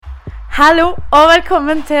Hallo og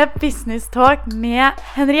velkommen til Business Talk med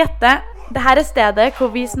Henriette. Dette stedet hvor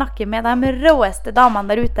vi snakker med de råeste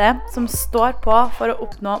damene der ute som står på for å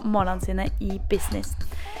oppnå målene sine i business.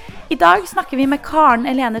 I dag snakker vi med Karen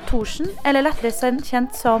Helene Thorsen, eller lettere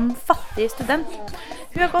kjent som fattig student.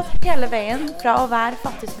 Hun har gått hele veien fra å være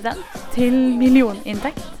fattig student til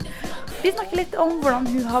millioninntekt. Vi snakker litt om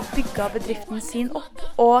hvordan hun har bygget bedriften sin opp,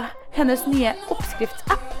 og hennes nye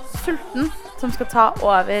oppskriftsapp, Sulten, som skal ta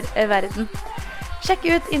over verden. Sjekk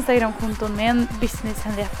ut Instagram-kontoen min, Business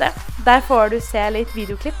Henriette. Der får du se litt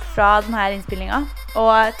videoklipp fra denne innspillingen,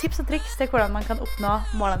 og tips og triks til hvordan man kan oppnå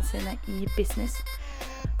målene sine i business.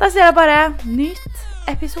 Da sier jeg bare, nyt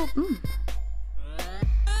episoden.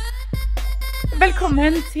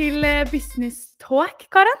 Velkommen til Business Talk,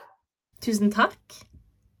 Karen. Tusen takk.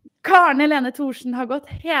 Karen Helene Thorsen har gått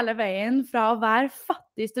hele veien fra å være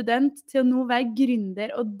fattig student til å nå være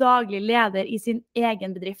gründer og daglig leder i sin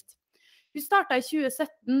egen bedrift. Hun startet i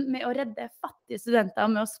 2017 med å redde fattige studenter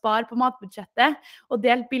med å spare på matbudsjettet og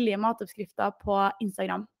delt billige matoppskrifter på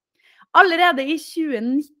Instagram. Allerede i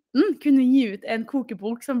 2019 kunne hun gi ut en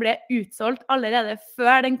kokebok som ble utsolgt allerede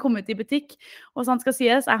før den kom ut i butikk. Og sånn skal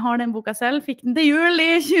sies, jeg har den boka selv, fikk den til jul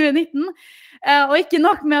i 2019. Og ikke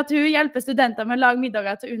nok med at hun hjelper studenter med å lage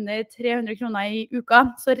middager til under 300 kroner i uka,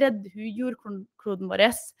 så redder hun jordkloden vår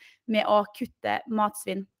med å kutte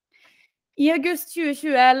matsvinn. I august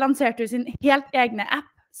 2020 lanserte hun sin helt egne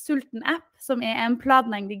app, Sulten-app, som er en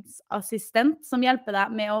planleggingsassistent som hjelper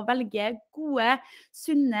deg med å velge gode,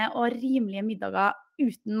 sunne og rimelige middager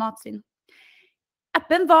uten matsvinn.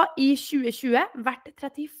 Appen var i 2020 verdt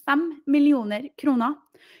 35 millioner kroner.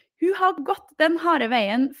 Hun har gått den harde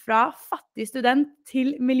veien fra fattig student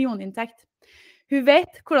til millioninntekt. Hun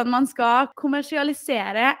vet hvordan man skal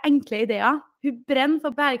kommersialisere enkle ideer. Hun brenner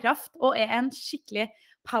for bærekraft og er en skikkelig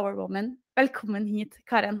powerwoman. Velkommen hit,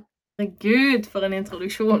 Karen. Gud, for en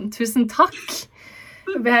introduksjon. Tusen takk.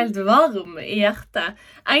 Jeg blir helt varm i hjertet.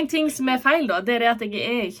 En ting som er feil da, det er at jeg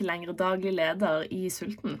er ikke lenger daglig leder i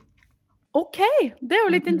Sulten. Ok, det er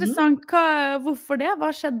jo litt interessant. Hvorfor det? Hva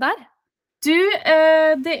skjedde der? Du,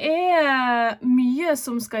 det er mye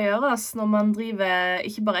som skal gjøres når man driver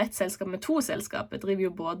ikke bare ett selskap, men to selskap. Jeg driver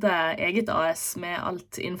jo både eget AS med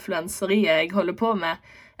alt influenseriet jeg holder på med,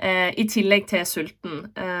 i tillegg til Sulten.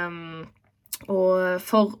 Og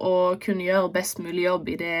for å kunne gjøre best mulig jobb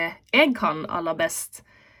i det jeg kan aller best,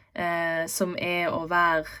 som er å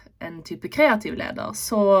være en type kreativ leder,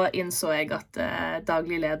 så innså jeg at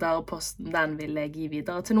daglig lederposten, den vil jeg gi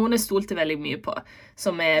videre til noen jeg stolte veldig mye på,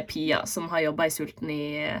 som er Pia, som har jobbet i Sulten i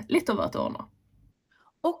litt over et år nå.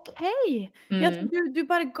 Ok, ja, du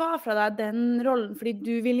bare ga fra deg den rollen, fordi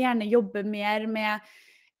du vil gjerne jobbe mer med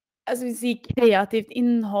kreativt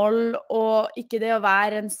innhold, og ikke det å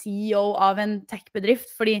være en CEO av en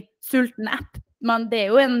tech-bedrift, fordi Sulten-app, det er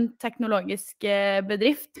jo en teknologisk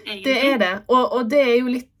bedrift. Egentlig. Det er det, og det er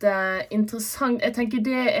jo litt interessant. Jeg tenker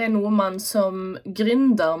det er noe man som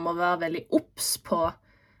gründer må være veldig obs på.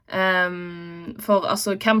 For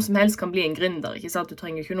altså, hvem som helst kan bli en gründer, ikke sant? Du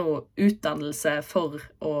trenger ikke noe utdannelse for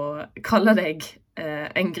å kalle deg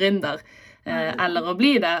en gründer. Eller å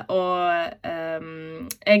bli det, og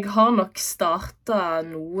jeg har nok startet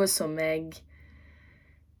noe som jeg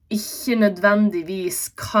ikke nødvendigvis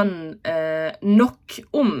kan nok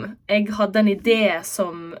om. Jeg hadde en idé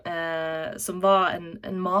som var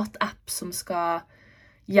en matapp som skal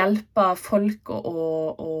hjelpe folk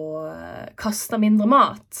å kaste mindre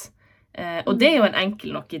mat. Og det er jo en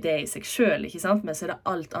enkel nok idé i seg selv, ikke sant? Men så er det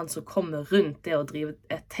alt annet som kommer rundt det å drive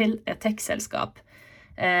et tech-selskap.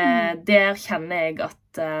 Der kjenner jeg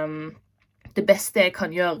at det beste jeg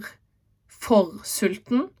kan gjøre for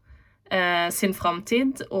Sulten sin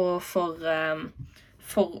fremtid, og for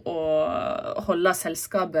å holde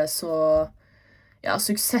selskapet så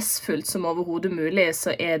suksessfullt som overhodet mulig,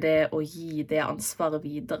 så er det å gi det ansvaret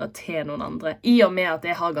videre til noen andre. I og med at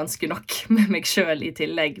jeg har ganske nok med meg selv i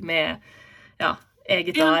tillegg med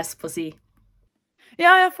eget AS på si.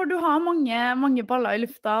 Ja, for du har mange baller i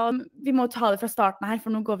lufta, og vi må ta det fra starten her,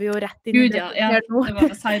 for nå går vi jo rett inn i det. Det var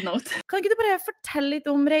en side note. Kan ikke du bare fortelle litt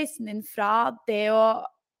om reisen din fra det å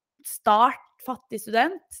starte fattig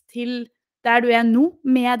student til der du er nå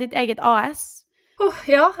med ditt eget AS?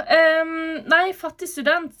 Fattig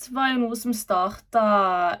student var jo noe som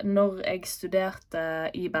startet når jeg studerte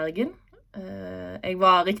i Bergen. Jeg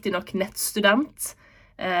var riktig nok nettstudent,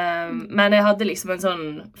 men jeg hadde liksom en sånn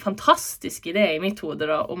fantastisk idé i mitt hode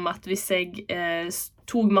da, om at hvis jeg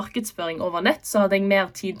tok markedsføring over nett, så hadde jeg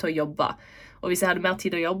mer tid til å jobbe. Og hvis jeg hadde mer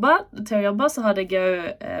tid til å jobbe, så hadde jeg jo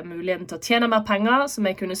muligheten til å tjene mer penger som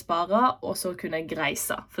jeg kunne spare, og så kunne jeg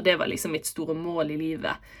reise. For det var liksom mitt store mål i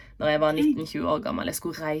livet når jeg var 19-20 år gammel. Jeg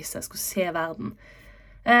skulle reise, jeg skulle se verden.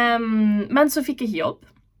 Men så fikk jeg ikke jobb.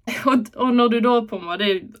 Og når du da på en måte,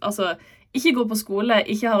 altså, ikke går på skole,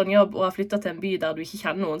 ikke har en jobb og har flyttet til en by der du ikke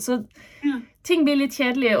kjenner noen, så ting blir litt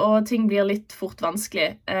kjedelig, og ting blir litt fort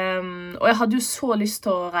vanskelig. Og jeg hadde jo så lyst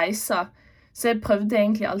til å reise, så jeg prøvde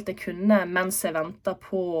egentlig alt jeg kunne mens jeg ventet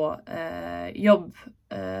på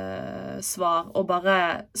jobbsvar, og bare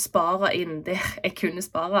spare inn det jeg kunne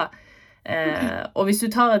spare. Og hvis du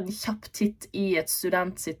tar en kjapp titt i et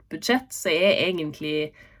student sitt budsjett, så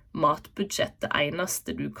egentlig matbudsjett det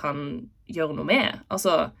eneste du kan gjøre noe med.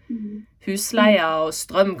 Altså, husleie og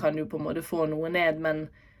strøm kan du på en måte få noe ned, men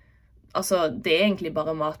altså, det egentlig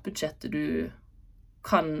bare matbudsjettet du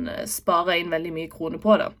kan spare inn veldig mye kroner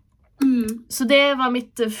på det. Så det var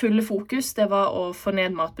mitt fulle fokus, det var å få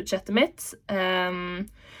ned matbudsjettet mitt.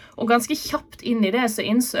 Og ganske kjapt inn i det så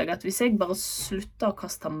innså jeg at hvis jeg bare sluttet å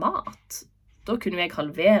kaste mat, da kunne jeg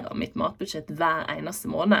halvere mitt matbudsjett hver eneste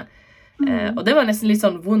måned. Og det var nesten litt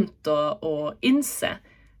sånn vondt å innse,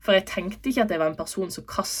 for jeg tenkte ikke at jeg var en person som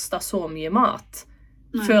kastet så mye mat,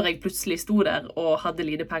 før jeg plutselig sto der og hadde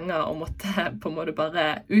lite penger og måtte på en måte bare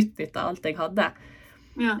utnytte alt jeg hadde.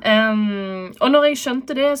 Og når jeg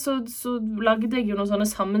skjønte det, så lagde jeg jo noen sånne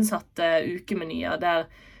sammensatte ukemenyer, der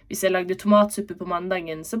hvis jeg lagde tomatsuppe på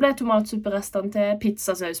mandagen, så ble tomatsupperestene til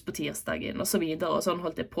pizzasaus på tirsdagen, og så videre, og sånn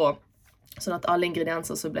holdt jeg på. Sånn at alle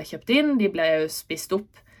ingredienser som ble kjøpt inn, de ble jo spist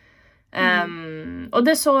opp. Og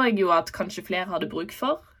det så jeg jo at kanskje flere hadde bruk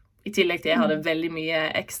for, i tillegg til jeg hadde veldig mye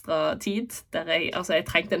ekstra tid, der jeg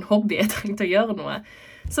trengte en hobby, jeg trengte å gjøre noe.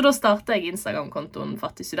 Så da startet jeg Instagram-kontoen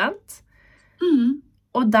Fattig student.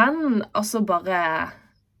 Og den altså bare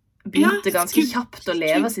begynte ganske kjapt å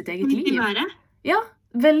leve sitt eget liv. Ja,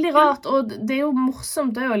 veldig rart, og det jo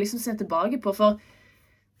morsomt å liksom se tilbake på, for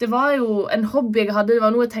det var jo en hobby jeg hadde, det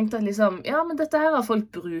var noe jeg tenkte at liksom, ja, men dette her har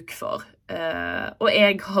folk bruk for, og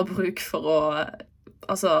jeg har bruk for å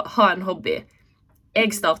ha en hobby.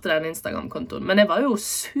 Jeg startet den Instagram-kontoen, men jeg var jo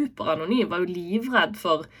super anonym, var jo livredd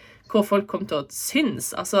for hva folk kom til å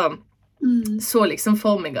synes, så liksom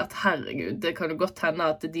for meg at herregud, det kan jo godt hende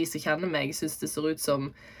at de som kjenner meg synes det ser ut som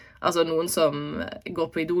noen som går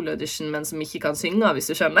på Idol-audition, men som ikke kan synge,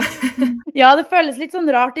 hvis du skjønner. Ja, det føles litt sånn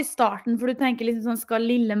rart i starten, for du tenker liksom sånn, skal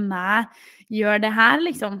lille meg gjøre det her,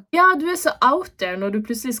 liksom? Ja, du så out there når du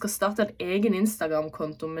plutselig skal starte en egen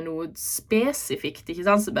Instagram-konto med noe spesifikt, ikke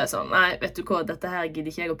sant? Så bare sånn, nei, vet du hva, dette her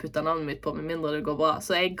gidder ikke jeg å putte navnet mitt på, med mindre det går bra.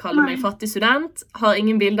 Så jeg kaller meg fattig student, har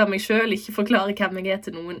ingen bilder av meg selv, ikke forklarer hvem jeg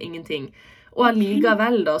til noen, ingenting. Og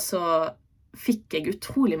allikevel da, så fikk jeg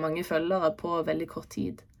utrolig mange følgere på veldig kort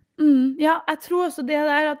tid. Ja, jeg tror også det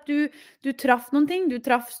der at du traff noen ting, du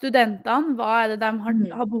traff studentene, hva det de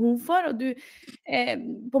har behov for, og du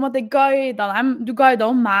på en måte guidet dem, du guidet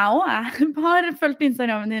om meg også, jeg har fulgt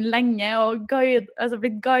Instagramen din lenge, og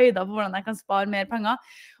blitt guidet på hvordan jeg kan spare mer penger,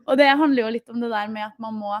 og det handler jo litt om det der med at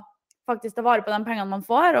man må faktisk ta vare på de pengene man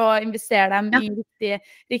får, og investere dem i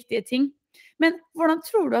riktige ting. Men hvordan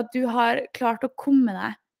tror du at du har klart å komme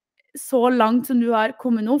deg så langt som du har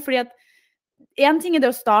kommet nå? Fordi at en ting det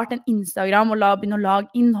å starte en Instagram og begynne å lage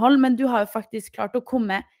innhold, men du har jo faktisk klart å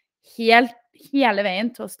komme hele veien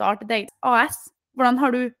til å starte et eget AS. Hvordan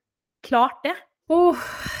har du klart det?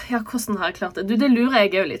 Ja, hvordan har jeg klart det? Du, det lurer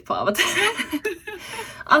jeg jo litt på av og til.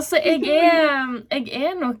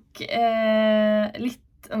 Jeg nok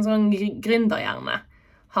litt en sånn gründerhjerne,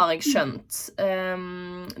 har jeg skjønt.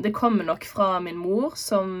 Det kommer nok fra min mor,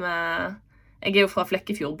 som jeg jo fra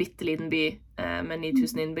Flekkefjord, bitteliten by med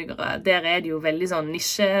 9000 innbyggere. Der det jo veldig sånn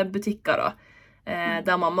nisjebutikker da,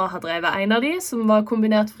 der mamma har drevet en av de, som var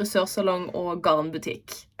kombinert frisørsalong og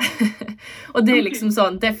garnbutikk. Og det liksom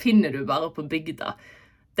sånn, det finner du bare på bygda,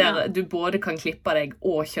 der du både kan klippe deg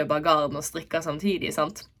og kjøpe garn og strikke samtidig,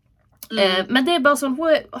 sant? Men det bare sånn,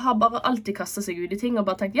 hun har bare alltid kastet seg ut i ting og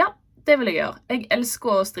bare tenkt, ja, det vil jeg gjøre. Jeg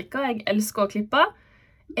elsker å strikke, jeg elsker å klippe.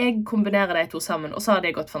 Jeg kombinerer de to sammen, og så har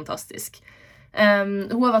det gått fantastisk.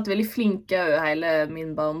 Hun har vært veldig flink hele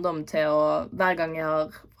min barndom til å, hver gang jeg har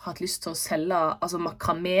hatt lyst til å selge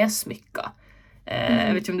makramé-smykker.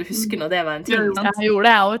 Jeg vet ikke om du husker når det var en ting, sant? Jeg gjorde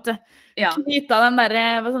det, jeg vet du. Knyta den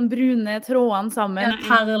der sånn brune trådene sammen.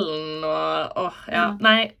 Perlen og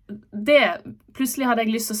nei, plutselig hadde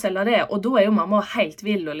jeg lyst til å selge det, og da jo mamma helt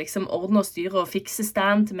vill og liksom ordne og styre og fikse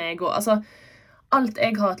stand til meg, og alt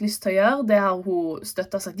jeg har hatt lyst til å gjøre, det har hun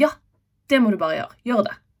støttet og sagt, ja, det må du bare gjør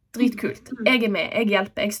det. Dritkult. Jeg med, jeg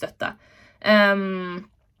hjelper, jeg støtter.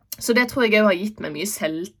 Så det tror jeg har gitt meg mye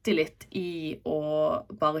selvtillit i å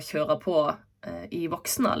bare kjøre på i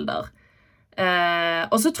voksen alder.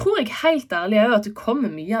 Og så tror jeg helt ærlig at det kommer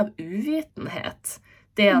mye av uvitenhet.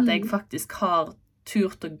 Det at jeg faktisk har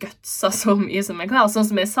turt å gutsa så mye som jeg har, sånn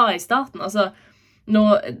som jeg sa i starten. Altså,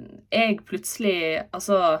 når jeg plutselig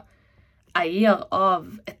eier av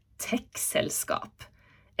et tech-selskap.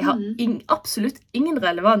 Jeg har absolutt ingen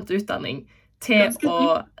relevant utdanning til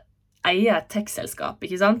å eie et tech-selskap,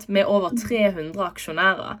 ikke sant? Med over 300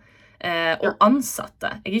 aksjonærer og ansatte.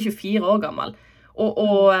 Jeg er 24 år gammel.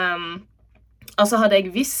 Og hadde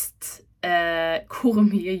jeg visst hvor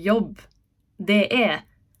mye jobb det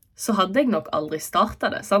så hadde jeg nok aldri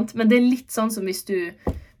startet det, sant? Men det er litt sånn som hvis du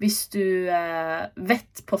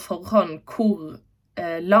vet på forhånd hvor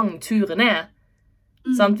lang turen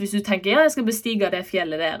sant? Hvis du tenker, ja, jeg skal bestige det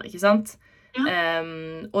fjellet der, ikke sant?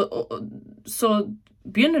 Og så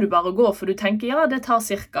begynner du bare å gå, for du tenker, ja, det tar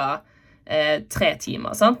cirka 3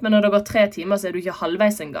 timer, sant? Men når det går 3 timer, så er du ikke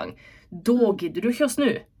halvveis en gang. Da gidder du ikke å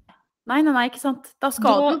snu. Nei, ikke sant? Da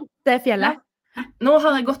skal du det fjellet. Nå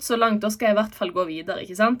har jeg gått så langt, da skal jeg i hvert fall gå videre,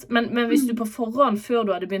 ikke sant? Men hvis du på forhånd, før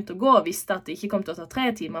du hadde begynt å gå, visste at det ikke kom til å ta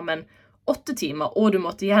 3 timer, men 8 timer, og du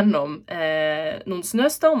måtte gjennom noen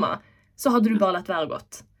snøstormer, så hadde du bare lett være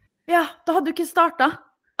godt. Ja, da hadde du ikke startet.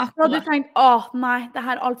 Da hadde du tenkt, nei, det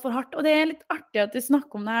her er alt for hardt. Og det er litt artig at du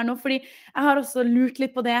snakker om det her nå, fordi jeg har også lurt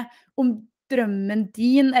litt på det, om drømmen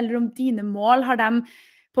din, eller om dine mål, har dem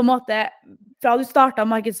på en måte, fra du startet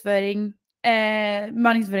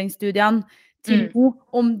markedsføringsstudiene, til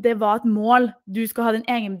om det var et mål, du skal ha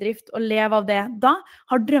din egen bedrift og leve av det. Da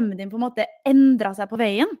har drømmen din på en måte endret seg på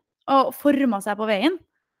veien, og formet seg på veien.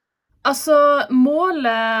 Altså, drømmen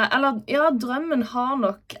har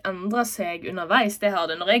nok endret seg underveis, det har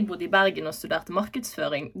det. Når jeg bodde i Bergen og studerte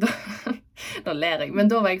markedsføring, da ler jeg, men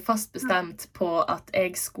da var jeg fast bestemt på at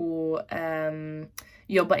jeg skulle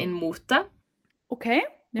jobbe inn mote. Ok,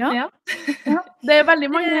 ja. Det er veldig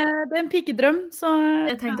mange, det er en pikedrøm, så...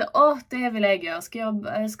 Jeg tenkte, det vil jeg gjøre.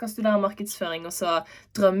 Jeg skal studere markedsføring, og så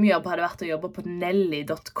drømmejobb hadde vært å jobbe på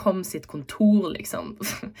Nelly.com sitt kontor, liksom.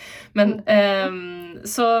 Men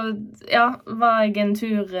så, var jeg en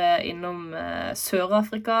tur innom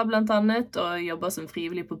Sør-Afrika, blant annet, og jobbet som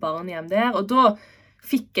frivillig på barnehjem der, og da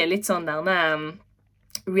fikk jeg litt sånn derne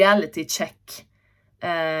reality check.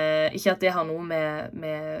 Ikke at det har noe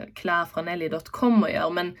med klær fra Nelly.com å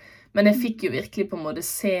gjøre, men jeg fikk jo virkelig på en måte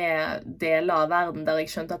se deler av verden der jeg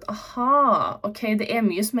skjønte at ok, det er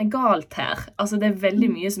mye som er galt her. Altså, det er veldig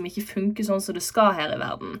mye som ikke funker sånn som det skal her i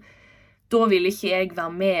verden. Da vil ikke jeg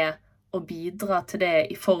være med og bidra til det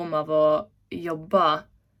i form av å jobbe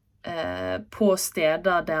på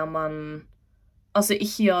steder der man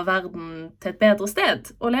ikke gjør verden til et bedre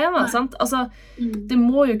sted å leve, sant? Altså, det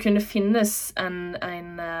må jo kunne finnes en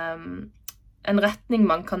retning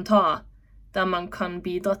man kan ta, der man kan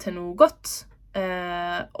bidra til noe godt.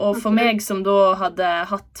 Og for meg som da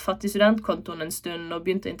hadde hatt fattig studentkontoen en stund, og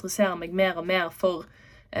begynte å interessere meg mer og mer for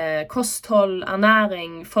kosthold,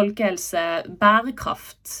 ernæring, folkehelse,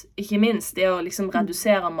 bærekraft, ikke minst, det å liksom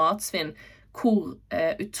redusere matsvinn, hvor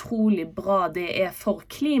utrolig bra det er for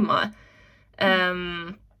klimaet.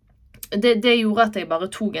 Det gjorde at jeg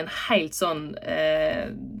bare tok en helt sånn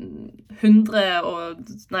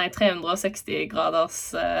 360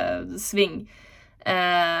 graders sving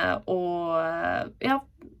og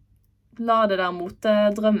la det der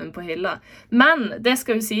motedrømmen på hylla. Men det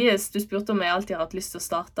skal jo sies, du spurte om jeg alltid har hatt lyst til å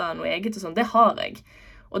starte noe eget og sånn, det har jeg,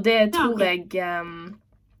 og det tror jeg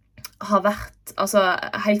har vært,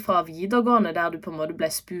 helt fra videregående der du på en måte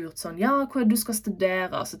ble spurt sånn, hva er det du skal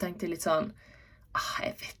studere? Så tenkte jeg litt sånn,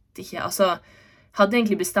 jeg vet ikke, hadde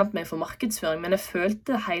egentlig bestemt meg for markedsføring, men jeg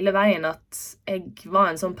følte hele veien at jeg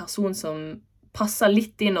var en sånn person som passet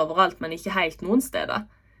litt inn overalt, men ikke helt noen steder.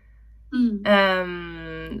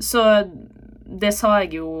 Så det sa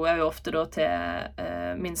jeg jo ofte da til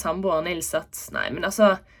min samboer Nils, at nei, men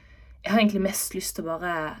jeg har egentlig mest lyst til å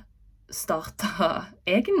bare starte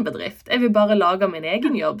egen bedrift. Jeg vil bare lage min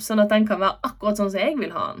egen jobb, sånn at den kan være akkurat sånn som jeg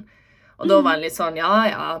vil ha den. Og da var han litt sånn,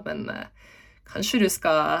 men kanskje du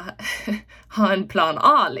skal ha en plan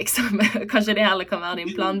A, liksom. Kanskje det heller kan være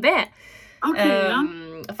din plan B.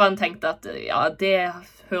 For han tenkte at, det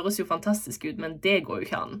høres jo fantastisk ut, men det går jo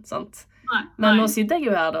ikke an, sant? Nei. Men nå sitter jeg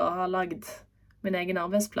jo her da, og har laget min egen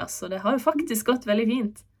arbeidsplass, og det har jo faktisk gått veldig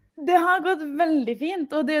fint. Det har gått veldig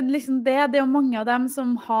fint, og det er liksom det er jo mange av dem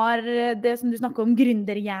som har det som du snakker om,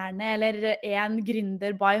 gründerhjerne, eller en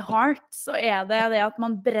gründer by heart, så er det at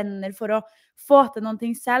man brenner for å få til noen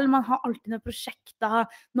ting selv. Man har alltid noen prosjekter,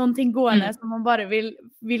 noen ting gående som man bare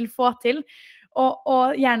vil få til.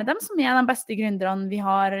 Og gjerne dem som er de beste gründerne vi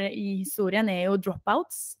har i historien er jo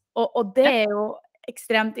dropouts, og det er jo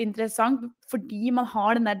ekstremt interessant, fordi man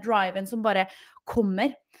har den der driven som bare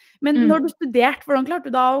kommer. Men når du studerte, hvordan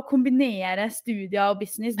klarte du da å kombinere studier og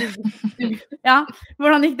business? Ja,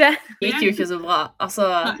 hvordan gikk det? Det gikk jo ikke så bra. Altså,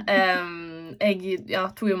 jeg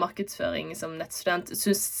tog jo markedsføring som nettstudent.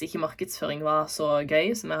 Synes ikke markedsføring var så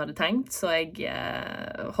gøy som jeg hadde tenkt, så jeg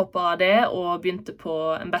hoppet av det og begynte på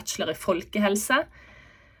en bachelor i folkehelse.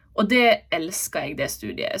 Og det elsket jeg, det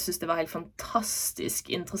studiet. Jeg synes det var helt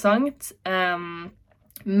fantastisk interessant.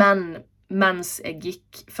 Men mens jeg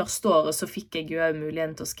gikk første året, så fikk jeg jo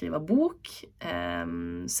muligheten til å skrive bok.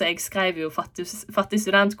 Så jeg skrev jo fattig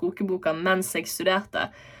student kokeboka mens jeg studerte.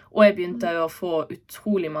 Og jeg begynte jo å få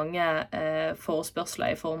utrolig mange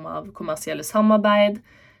forespørsler i form av kommersielle samarbeid,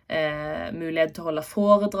 mulighet til å holde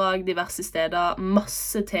foredrag diverse steder,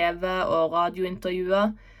 masse TV- og radiointervjuer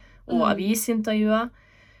og avisintervjuer.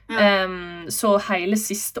 Så hele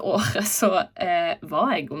siste året så var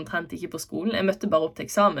jeg omtrent ikke på skolen. Jeg møtte bare opp til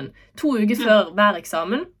eksamen. 2 uker før hver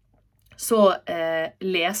eksamen så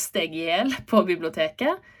leste jeg ihjel på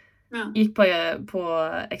biblioteket. Gikk på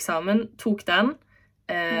eksamen, tok den,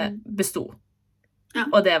 bestod.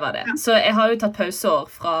 Og det var det. Så jeg har jo tatt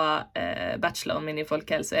pauseår fra bacheloren min i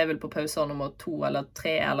folkehelse. Jeg er vel på pauseår nummer 2 eller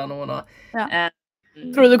 3 eller noe nå.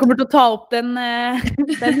 Tror du kommer til å ta opp den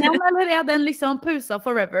igjen, eller er den liksom pausa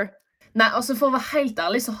forever? Nei, altså for å være helt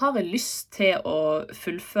ærlig så har jeg lyst til å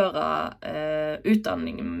fullføre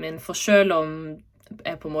utdanningen min, for selv om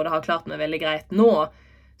jeg på en måte har klart meg veldig greit nå,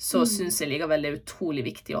 så synes jeg likevel det er utrolig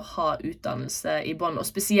viktig å ha utdannelse i bånd, og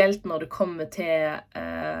spesielt når det kommer til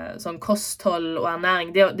sånn kosthold og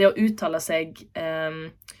ernæring. Det å uttale seg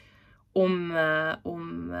om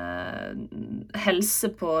helse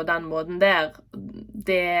på den måten der,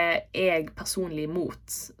 det er jeg personlig imot.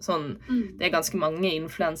 Sånn, det er ganske mange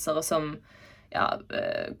influensere som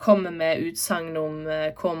kommer med utsagn om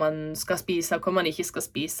hva man skal spise, hva man ikke skal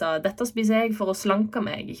spise. Dette spiser jeg for å slanke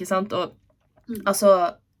meg, ikke sant? Og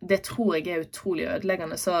altså, det tror jeg er utrolig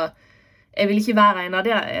ødeleggende, så jeg vil ikke være en av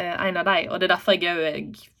de, og det er derfor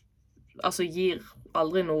jeg gir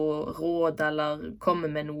aldri noe råd eller kommer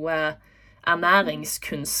med noe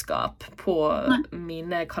ernæringskunnskap på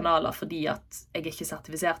mine kanaler, fordi at jeg ikke er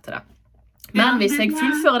sertifisert til det. Men hvis jeg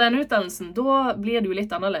fullfører den utdannelsen, da blir det jo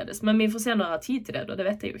litt annerledes. Men vi får se når jeg har tid til det, da. Det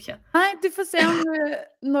vet jeg jo ikke. Nei, du får se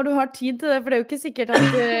når du har tid til det, for det er jo ikke sikkert at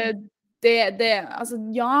altså,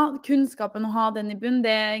 ja, kunnskapen å ha den i bunn,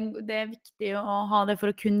 det er viktig å ha det for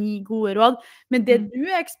å kunne gi gode råd. Men det du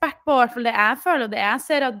er ekspert på, i hvert fall det jeg føler, og det jeg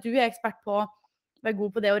ser at du er ekspert på, være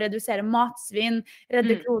god på det å redusere matsvinn,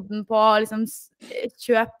 redde kloden på, liksom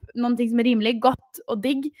kjøp noen ting som er rimelig godt og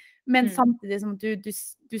digg, men samtidig som at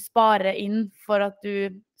du sparer inn for at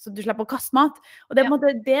så du slipper å kaste mat. Og det, på en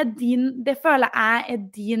måte, det føler jeg er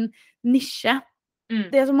din nisje.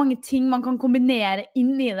 Det er så mange ting man kan kombinere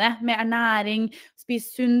inn i det, med ernæring,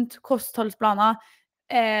 spise sunt, kostholdsplaner.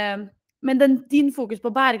 Men din fokus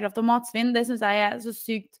på bærekraft og matsvinn, det synes jeg er så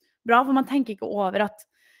sykt bra, for man tenker ikke over at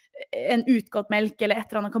en utgått melk eller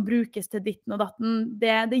et eller annet kan brukes til ditten og datten.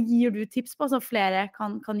 Det gir du tips på, så flere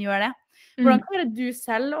kan gjøre det. Hvordan klarer du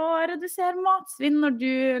selv å redusere matsvinn når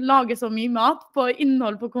du lager så mye mat på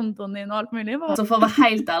innhold på kontoen din og alt mulig? Så for å være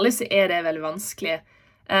helt ærlig så er det veldig vanskelig.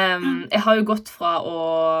 Jeg har jo gått fra å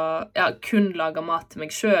kun lage mat til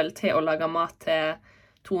meg selv til å lage mat til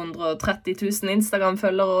 230 000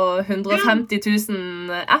 Instagram-følgere og 150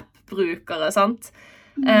 000 app-brukere, sant?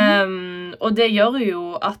 Og det gjør jo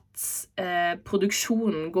at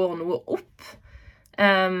produksjonen går noe opp.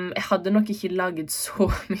 Jeg hadde nok ikke laget så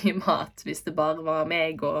mye mat hvis det bare var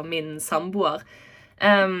meg og min samboer.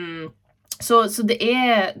 Så det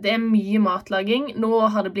er mye matlaging. Nå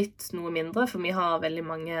har det blitt noe mindre, for vi har veldig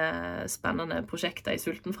mange spennende prosjekter i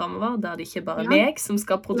Sulten fremover, der det ikke bare er meg som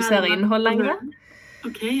skal produsere innhold lenger.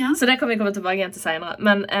 Okay, ja. Så det kan vi komme tilbake igjen til senere.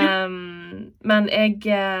 Men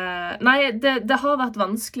det har vært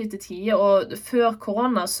vanskelig til tider, og før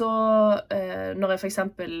korona så, når jeg for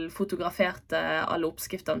eksempel fotograferte alle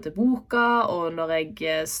oppskriftene til boka, og når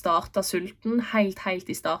jeg startet Sulten, helt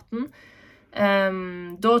i starten,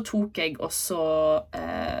 da tok jeg også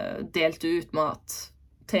delte ut mat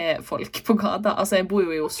til folk på gata. Altså, jeg bor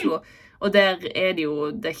jo i Oslo, og der er det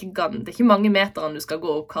jo, det er ikke mange meterne du skal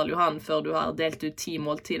gå opp Karl Johan før du har delt ut 10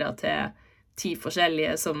 måltider til 10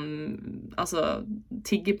 forskjellige som,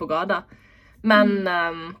 tigger på gata. Men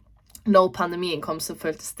når pandemien kom, så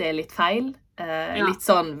føltes det litt feil. Litt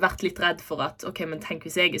sånn, vært litt redd for at, ok, men tenk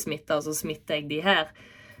hvis jeg er smittet, så smitter jeg de her.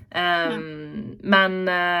 Men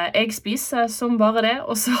jeg spiser som bare det,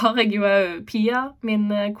 og så har jeg jo Pia,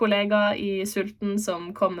 min kollega i Sulten, som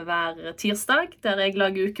kommer hver tirsdag, der jeg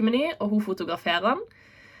lager ukemeny, og hun fotograferer den.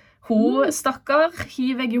 Hun stakkar,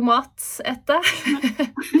 hiver jeg jo mat etter.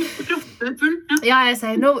 Proppefull, ja. Ja, jeg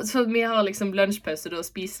sier, så vi har liksom lunsjpause, da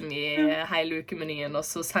spiser vi hele ukemenyen, og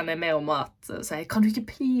så sender jeg med om mat. Så sier jeg, kan du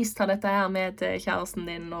ikke please ta dette her med til kjæresten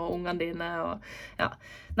din og ungene dine? Og, ja.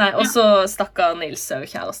 Nei, og så stakkar Nils,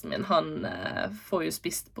 kjæresten min, han får jo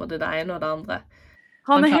spist både det ene og det andre.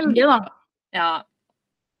 Han heldig da. Ja.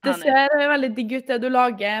 Det ser veldig digg ut det du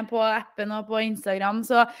lager på appen og på Instagram,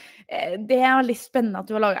 så det veldig spennende at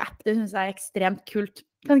du har laget app, det synes jeg ekstremt kult.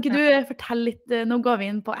 Kan ikke du fortelle litt, nå går vi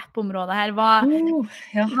inn på app-området her,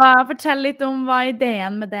 fortell litt om hva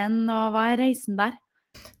ideen med den, og hva reisen der?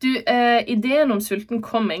 Du, ideen om sulten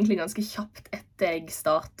kom egentlig ganske kjapt etter jeg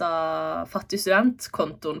startet fattig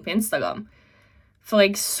student-kontoen på Instagram. For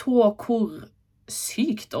jeg så hvor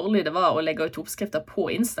sykt dårlig det var å legge ut oppskrifter på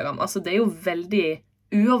Instagram. Altså, det jo veldig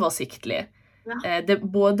uoversiktlig. Ja. Det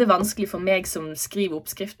både vanskelig for meg som skriver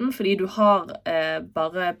oppskriften, fordi du har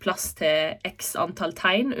bare plass til x antall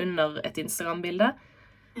tegn under et Instagram-bilde.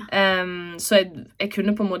 Ja. Så jeg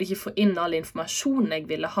kunne på en måte ikke få inn all informasjonen jeg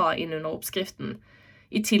ville ha inn under oppskriften.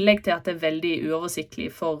 I tillegg til at det veldig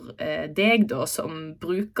uoversiktlig for deg da, som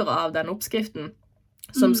bruker av den oppskriften,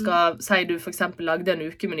 som skal, si du for eksempel lagde en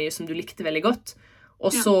ukemeny som du likte veldig godt, og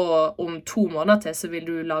så om 2 måneder til så vil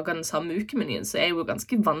du lage den samme ukemenyen, så jo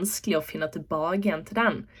ganske vanskelig å finne tilbake igjen til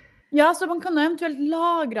den. Ja, så man kan jo eventuelt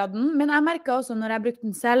lagre den, men jeg merket også når jeg brukte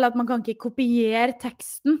den selv, at man kan ikke kopiere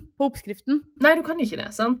teksten på oppskriften. Nei, du kan ikke det,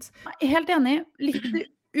 sant? Helt enig, litt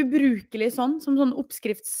ubrukelig sånn, som sånn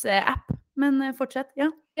oppskriftsapp, men fortsett, ja.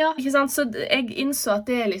 Ja, ikke sant? Så jeg innså at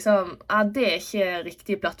det liksom, det ikke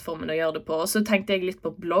riktig plattformen å gjøre det på. Og så tenkte jeg litt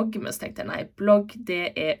på blogg, men så tenkte jeg, nei, blogg,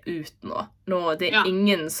 det ut nå. Det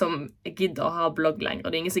ingen som gidder å ha blogg lenger,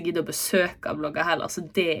 og det ingen som gidder å besøke blogger heller, så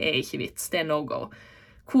det ikke vits, det no-go.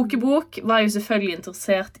 Kokebok var jo selvfølgelig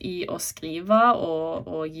interessert i å skrive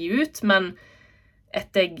og gi ut, men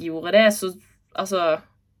etter jeg gjorde det, så, altså,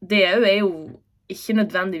 det jo ikke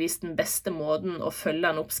nødvendigvis den beste måten å følge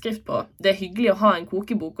en oppskrift på. Det hyggelig å ha en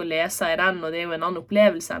kokebok og lese i den, og det jo en annen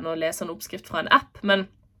opplevelse enn å lese en oppskrift fra en app, men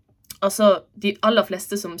altså, de aller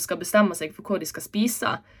fleste som skal bestemme seg for hva de skal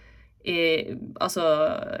spise, i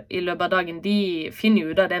løpet av dagen, de finner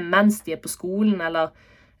jo det mens de på skolen, eller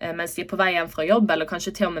mens de på vei hjem fra jobb, eller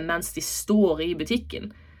kanskje til og med mens de står i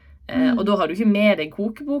butikken. Og da har du ikke med deg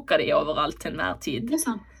kokeboka di overalt til enhver tid. Det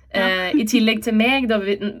sant. I tillegg til meg,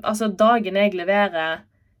 dagen jeg leverer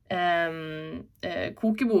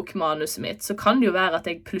kokebokmanuset mitt, så kan det jo være at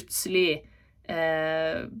jeg plutselig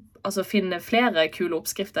finner flere kule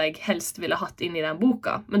oppskrifter jeg helst ville hatt inn i den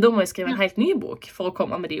boka, men da må jeg skrive en helt ny bok for å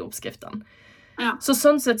komme med de oppskriftene. Ja. Så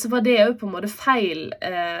sånn sett så var det jo på en måte feil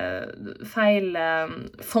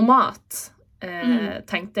format,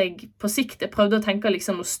 tenkte jeg på sikt. Jeg prøvde å tenke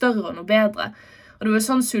liksom noe større og noe bedre. Og det var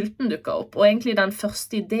sånn sulten dukket opp, og egentlig den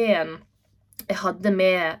første ideen jeg hadde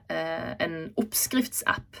med en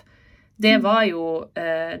oppskriftsapp, det var jo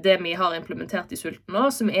det vi har implementert i sulten nå,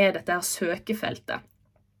 som dette her søkefeltet,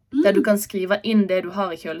 der du kan skrive inn det du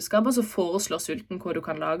har i kjøleskapet, og så foreslår sulten hva du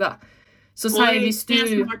kan lage. Så hvis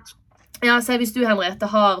du,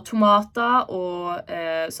 Henriette, har tomater, og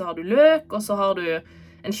så har du løk, og så har du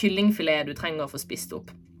en kyllingfilet du trenger å få spist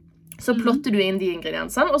opp. Så plotter du inn de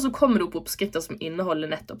ingrediensene, og så kommer det opp oppskrifter som inneholder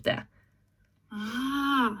nettopp det.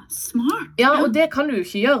 Smart! Ja, og det kan du jo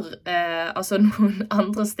ikke gjøre noen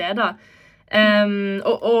andre steder.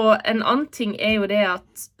 Og en annen ting jo det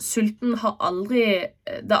at sulten det har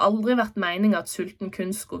aldri vært meningen at sulten kun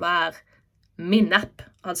skulle være min app,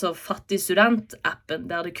 altså fattig student-appen,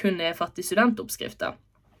 der det kun fattig studentoppskrifter.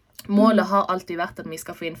 Målet har alltid vært at vi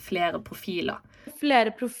skal få inn flere profiler.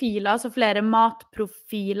 Flere profiler, altså flere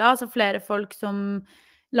matprofiler, altså flere folk som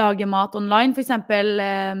lager mat online. For eksempel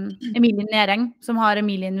Emilie Nereng, som har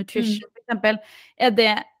Emilie Nutrition, for eksempel.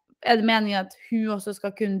 Det meningen at hun også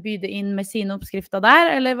skal kunne byde inn med sine oppskrifter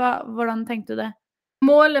der, eller hvordan tenkte du det?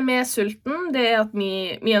 Målet med sulten, det at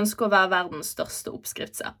vi ønsker å være verdens største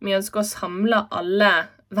oppskriftsapp. Vi ønsker å samle alle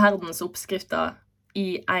verdens oppskrifter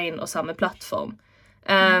i en og samme plattform.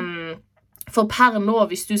 For per nå,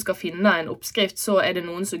 hvis du skal finne en oppskrift, så det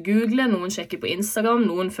noen som googler, noen sjekker på Instagram,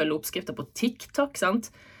 noen følger oppskrifter på TikTok, sant?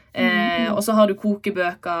 Og så har du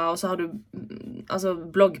kokebøker, og så har du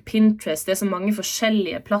blogg Pinterest. Det så mange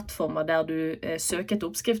forskjellige plattformer der du søker etter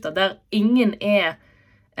oppskrifter, der ingen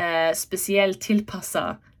spesielt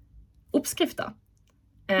tilpasset oppskrifter.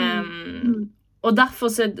 Og derfor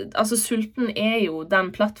sulten jo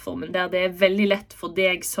den plattformen der det veldig lett for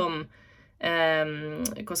deg som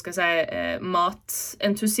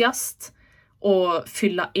matentusiast å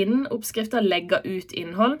fylle inn oppskrifter, legge ut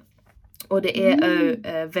innhold, og det jo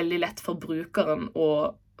veldig lett for brukeren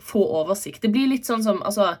å få oversikt. Det blir litt sånn som,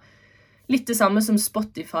 altså, litt det samme som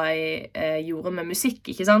Spotify gjorde med musikk,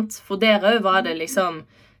 ikke sant? For der også var det liksom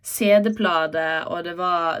CD-plate, og det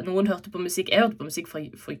var, noen hørte på musikk, jeg hørte på musikk fra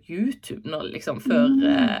YouTube nå, liksom, før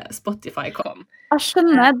Spotify kom. Jeg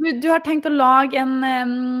skjønner, du har tenkt å lage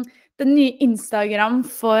den nye Instagram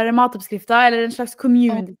for matoppskrifter, eller en slags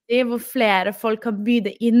community hvor flere folk kan byde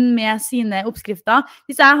inn med sine oppskrifter.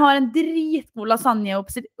 Hvis jeg har en dritgod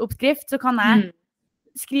lasagneoppskrift, så kan jeg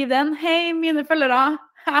skrive den. Hei, mine følgere,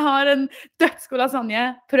 jeg har en dødsgod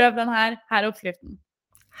lasagne. Prøv den her. Her er oppskriften.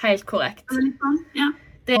 Helt korrekt. Ja.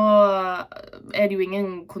 Nå det jo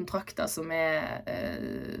ingen kontrakter som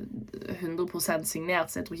 100% signert,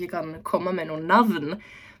 så jeg tror ikke jeg kan komme med noen navn.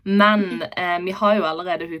 Men vi har jo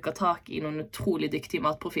allerede huket tak i noen utrolig dyktige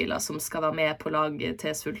matprofiler som skal være med på laget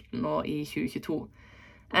til Sulten nå i 2022.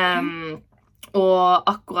 Og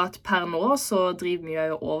akkurat per nå så driver vi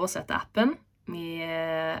jo å oversette appen. Vi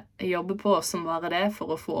jobber på som bare det for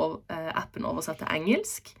å få appen oversatt til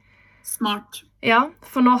engelsk. Smart. Ja,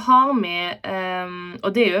 for nå har vi, og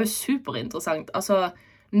det jo superinteressant, altså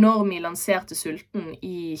når vi lanserte Sulten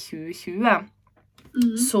i 2020,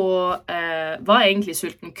 så var egentlig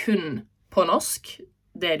Sulten kun på norsk,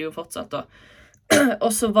 det det jo fortsatt da, og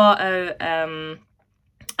så var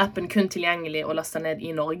appen kun tilgjengelig å laste ned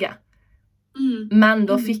i Norge. Men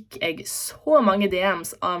da fikk jeg så mange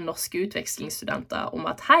DMs av norske utvekslingsstudenter om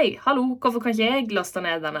at hei, hallo, hvorfor kan ikke jeg laste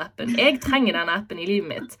ned denne appen? Jeg trenger denne appen i livet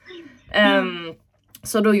mitt.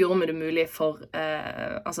 Så da gjorde vi det mulig for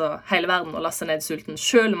altså, hele verden å laste ned Sulten,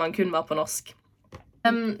 selv om man kun var på norsk.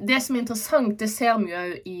 Det som interessant, det ser vi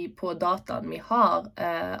jo på dataen vi har,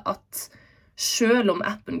 at selv om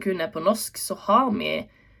appen kun på norsk, så har vi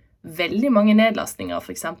veldig mange nedlastninger,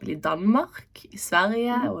 for eksempel i Danmark, i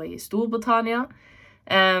Sverige og i Storbritannia.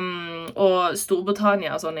 Og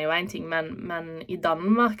Storbritannia sånn jo en ting, men i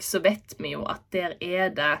Danmark så vet vi jo at der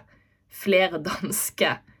det flere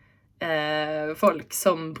danske folk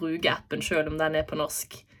som bruker appen selv om den på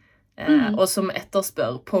norsk. Og som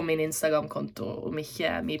etterspør på min Instagram-konto om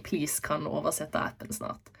ikke vi please kan oversette appen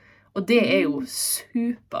snart. Og det jo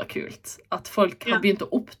superkult at folk har begynt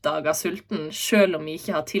å oppdage Sulten, selv om vi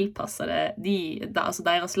ikke har tilpasset det, altså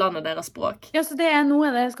deres land og deres språk. Ja, så det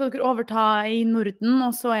noe det skal dere overta i Norden,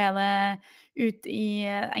 og så det ut i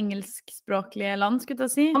engelskspråklige land, skulle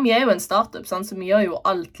jeg si. Vi jo en startup, sant? Så vi gjør jo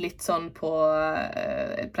alt litt sånn på,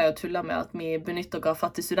 jeg pleier å tulle med at vi benytter oss av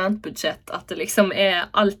fattig studentbudsjett, at det liksom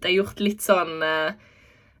alt gjort litt sånn,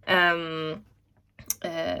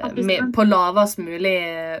 på lavest mulig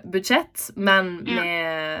budsjett, men med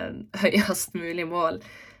høyest mulig mål.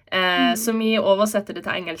 Så vi oversetter det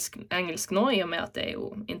til engelsk nå, i og med at det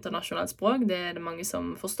jo internasjonalt språk, det det mange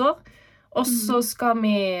som forstår. Og så skal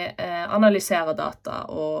vi analysere data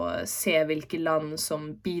og se hvilke land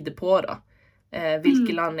som bider på da.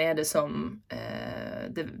 Hvilke land det som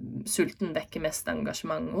Sulten vekker mest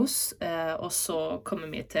engasjement hos, og så kommer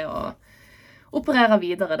vi til å operere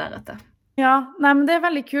videre deretter. Ja, nei, men det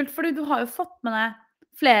veldig kult, fordi du har jo fått med deg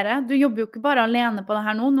flere. Du jobber jo ikke bare alene på det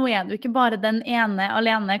her nå. Nå du ikke bare den ene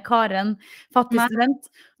alene Karen, fattig student.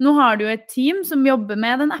 Nå har du jo et team som jobber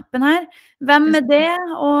med den appen her. Hvem det,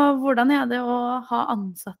 og hvordan det å ha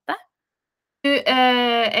ansatte?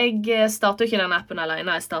 Jeg startet ikke den appen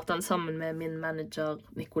alene. Jeg startet den sammen med min manager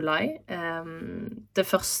Nikolai. Det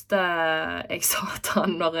første jeg sa til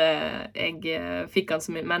han når jeg fikk han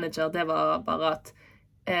som min manager, det var bare at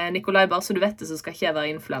Nikolai, bare så du vet det, så skal ikke jeg være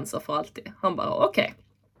influencer for alltid. Han bare, ok,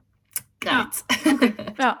 greit.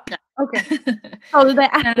 Ja, ok. Sa du det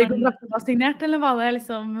etter kontrakten var signert, eller var det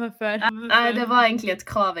liksom før? Nei, det var egentlig et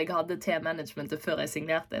krav jeg hadde til managementet før jeg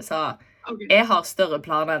signerte. Jeg sa, jeg har større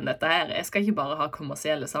planer enn dette her. Jeg skal ikke bare ha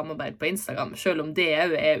kommersielle samarbeid på Instagram, selv om det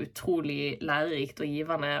jo utrolig lærerikt og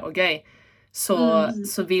givende og gøy. Så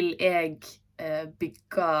vil jeg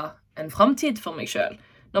bygge en fremtid for meg selv.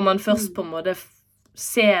 Når man først på en måte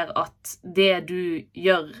ser at det du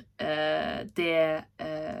gjør,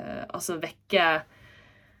 altså vekke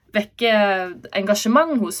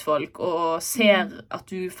engasjement hos folk, og ser at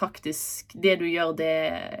du faktisk, det du gjør, det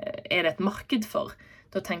et marked for.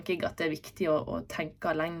 Da tenker jeg at det viktig å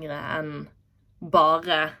tenke lengre enn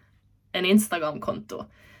bare en Instagram-konto.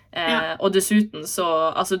 Og dessuten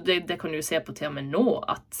så, altså det kan du se på til og med nå,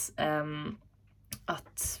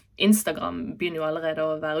 at Instagram begynner jo allerede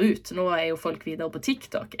å være ut. Nå jo folk videre på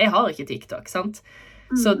TikTok. Jeg har ikke TikTok, sant?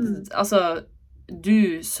 Så altså,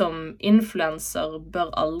 du som influencer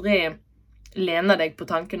bør aldri lene deg på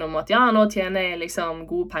tanken om at ja, nå tjener jeg liksom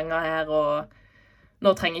gode penger her, og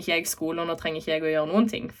nå trenger ikke jeg skole, og nå trenger ikke jeg å gjøre noen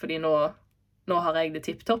ting, fordi nå nå har jeg det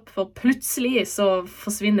tipptopp, for plutselig så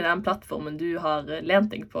forsvinner den plattformen du har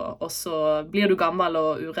lent deg på, og så blir du gammel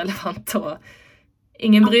og urelevant, og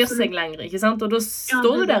ingen bryr seg lenger, ikke sant? Og da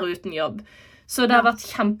står du der uten jobb. Så det har vært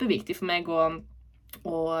kjempeviktig for meg å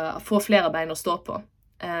få flere bein å stå på.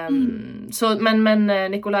 Men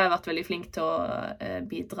Nikolai har vært veldig flink til å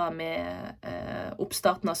bidra med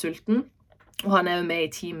oppstarten av Sulten, og han jo med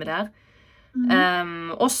i teamet der.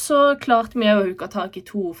 Og så klarte vi å huke tak i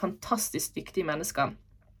 2 fantastisk dyktige mennesker,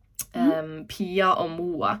 Pia og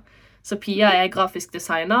Moa. Så Pia grafisk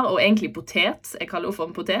designer, og egentlig potet. Jeg kaller henne for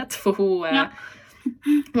en potet, for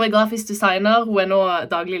hun grafisk designer, hun nå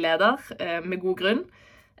daglig leder, med god grunn.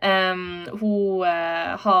 Hun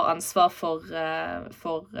har ansvar for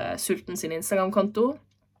Sulten sin Instagram-konto.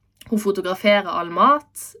 Hun fotograferer all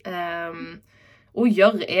mat, og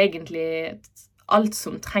gjør egentlig alt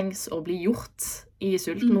som trengs å bli gjort i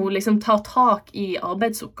Sulten. Hun liksom tar tak i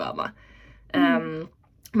arbeidsoppgaver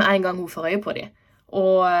med en gang hun får øye på dem.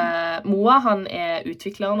 Og Moa, han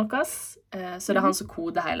utvikleren deres, så det han som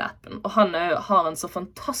koder hele appen. Og han har en så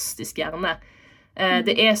fantastisk hjerne.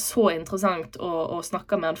 Det så interessant å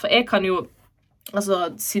snakke med han, for jeg kan jo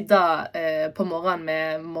sitte på morgenen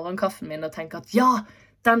med morgenkaffen min og tenke at ja,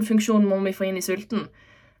 den funksjonen må vi få inn i Sulten.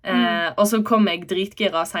 Og så kommer jeg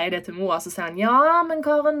dritgira og sier det til Moa, så sier han, ja, men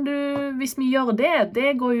Karen, hvis vi gjør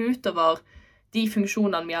det går jo utover de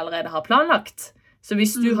funksjonene vi allerede har planlagt. Så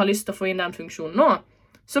hvis du har lyst til å få inn den funksjonen nå,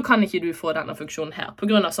 så kan ikke du få denne funksjonen her, på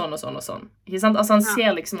grunn av sånn og sånn og sånn. Ikke sant? Altså han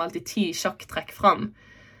ser liksom alltid 10 sjakktrekk frem.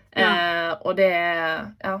 Og det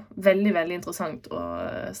veldig, veldig interessant å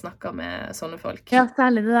snakke med sånne folk. Ja,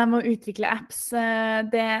 særlig det der med å utvikle apps.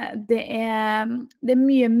 Det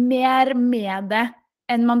mye mer med det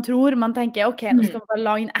enn man tror. Man tenker, ok, nå skal man bare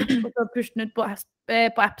lage en app, og så pushe den ut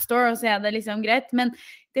på App Store, og så det liksom greit. Men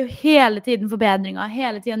det jo hele tiden forbedringer,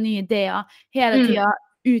 hele tiden nye ideer, hele tiden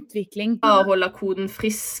utvikling. Ja, holde koden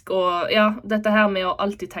frisk, og ja, dette her med å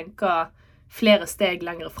alltid tenke flere steg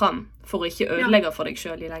lenger frem, for å ikke ødelegge for deg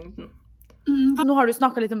selv i lengden. Nå har du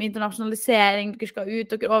snakket litt om internasjonalisering, dere skal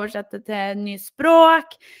ut, dere oversetter til nye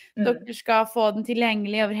språk, dere skal få den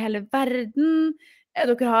tilgjengelig over hele verden,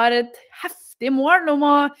 dere har et heftig mål om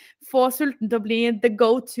å få Sulten til å bli the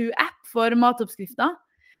go-to-app for matoppskrifter.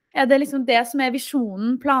 Det liksom det som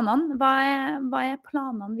visjonen, planene? Hva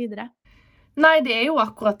planene videre? Nei, det jo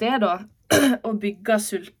akkurat det da. Å bygge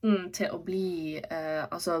Sulten til å bli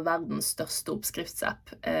verdens største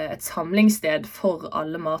oppskriftsapp. Et samlingssted for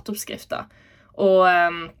alle matoppskrifter. Og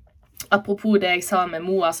apropos det jeg sa med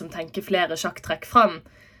Moa som tenker flere sjakktrekk frem,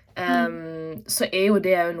 så jo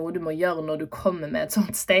det jo noe du må gjøre når du kommer med et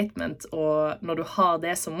sånt statement, og når du har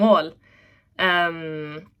det som mål.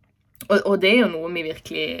 Og det jo noe vi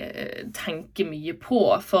virkelig tenker mye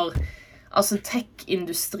på, for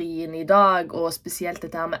tech-industrien i dag, og spesielt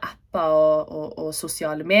dette her med apper og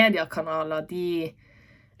sosiale mediekanaler,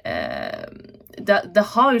 det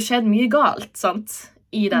har jo skjedd mye galt, sant,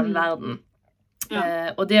 i den verden.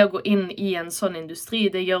 Og det å gå inn i en sånn industri,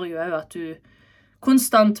 det gjør jo at du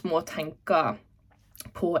konstant må tenke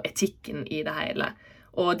på etikken i det hele.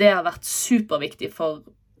 Og det har vært superviktig for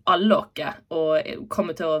alle dere, og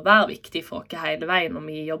kommer til å være viktig for dere hele veien når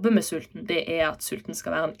vi jobber med Sulten, det at Sulten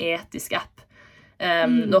skal være en etisk app.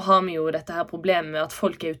 Nå har vi jo dette her problemet med at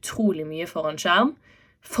folk utrolig mye foran skjerm.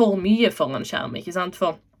 For mye foran skjerm, ikke sant?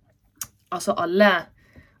 For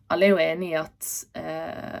alle jo enige i at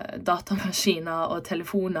datamaskiner og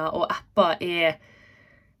telefoner og apper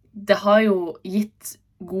det har jo gitt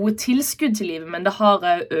gode tilskudd til livet, men det har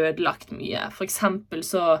ødelagt mye. For eksempel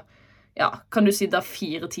så kan du sitte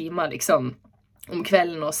 4 timer liksom om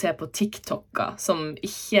kvelden og se på TikToker som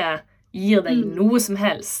ikke gir deg noe som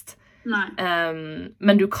helst.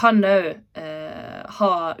 Men du kan jo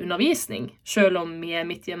ha undervisning, selv om vi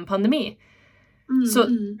midt i en pandemi. Så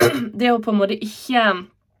det å på en måte ikke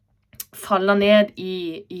falle ned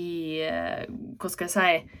i hva skal jeg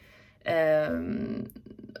si,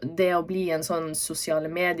 det å bli en sånn sosiale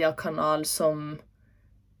mediekanal som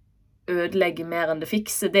ødelegger mer enn det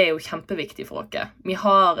fikser, det jo kjempeviktig for dere. Vi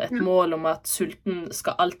har et mål om at Sulten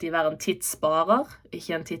skal alltid være en tidssparer,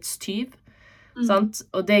 ikke en tidstyv. Sant?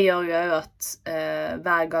 Og det gjør jo at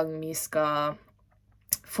hver gang vi skal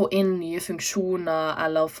få inn nye funksjoner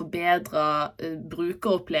eller forbedre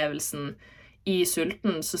brukeropplevelsen i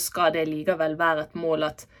Sulten, så skal det likevel være et mål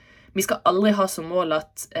at vi skal aldri ha som mål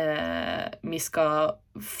at vi skal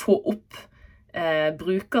få opp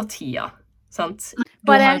brukertida, sant?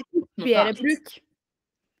 Bare hyppigere bruk.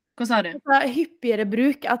 Hva sa du? Hyppigere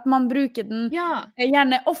bruk, at man bruker den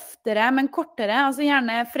gjerne oftere, men kortere. Altså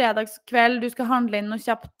gjerne fredagskveld, du skal handle inn noe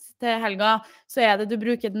kjapt til helga, så det du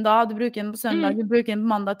bruker den da, du bruker den på søndag, du bruker den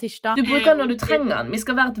på mandag, tirsdag. Du bruker den når du trenger den. Vi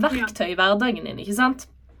skal være et verktøy i hverdagen din, ikke sant?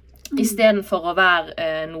 I stedet for å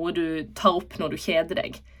være noe du tar opp når du kjeder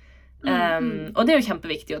deg. Og det jo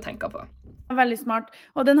kjempeviktig å tenke på. Veldig smart.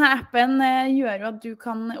 Og denne appen gjør jo at du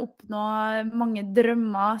kan oppnå mange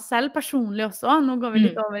drømmer selv, personlig også. Nå går vi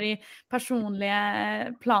litt over i personlige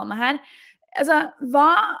planer her. Altså,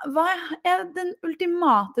 hva den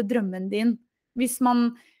ultimate drømmen din hvis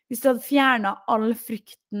du hadde fjernet all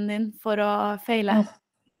frykten din for å feile?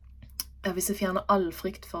 Ja, hvis jeg fjerner all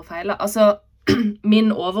frykt for å feile. Altså,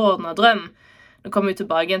 min overordnede drøm, nå kommer vi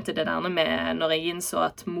tilbake til det der med når jeg innså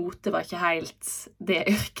at mote var ikke helt det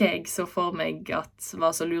yrket jeg så for meg at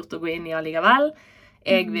var så lurt å gå inn i allikevel.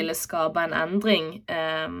 Jeg ville skape en endring,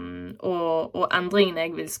 og endringen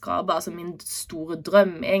jeg vil skape, altså min store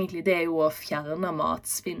drøm egentlig, det jo å fjerne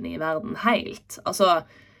matsvinn i verden helt. Altså,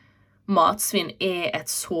 matsvinn et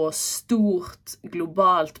så stort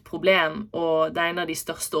globalt problem, og det en av de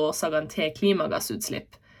største årsakene til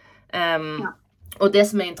klimagassutslipp. Og det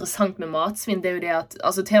som interessant med matsvinn, det jo det at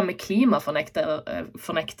altså til og med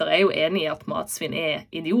klimafornektere jo enig i at matsvinn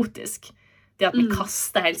idiotisk. Det at vi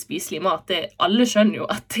kaster helt spiselig mat, alle skjønner jo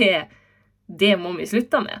at det må vi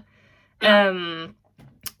slutte med.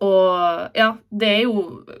 Og ja, det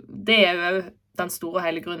jo den store og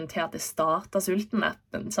hele grunnen til at det startet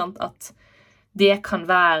Sulten-appen, sant? At det kan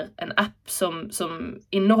være en app som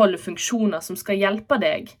inneholder funksjoner som skal hjelpe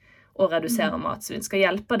deg å redusere matsvinn, skal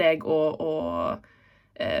hjelpe deg å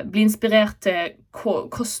bli inspirert til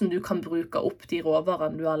hvordan du kan bruke opp de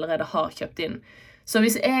råvarene du allerede har kjøpt inn. Så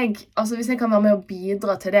hvis jeg kan være med å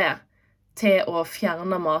bidra til det, til å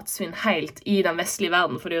fjerne matsvinn helt i den vestlige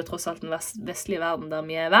verden, for det jo tross alt den vestlige verden der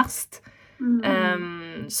vi verst,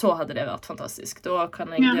 så hadde det vært fantastisk. Da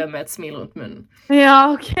kan jeg dø med et smil rundt munnen.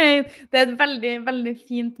 Ja, ok. Det et veldig, veldig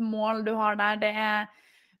fint mål du har der. Det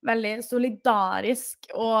veldig solidarisk,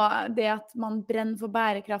 og det at man brenner for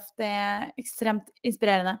bærekraft, det ekstremt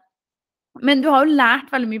inspirerende. Men du har jo lært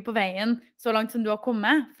veldig mye på veien, så langt som du har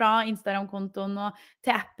kommet, fra Instagram-kontoen og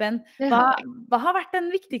til appen. Hva har vært den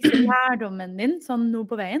viktigste lærdommen din, sånn nå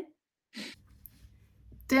på veien?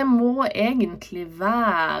 Det må egentlig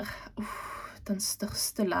være den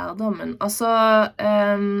største lærdommen. Altså,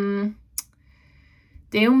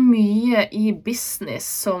 det jo mye i business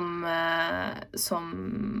som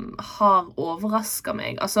har overrasket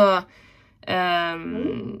meg. Altså,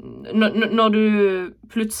 når du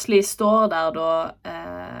plutselig står der da,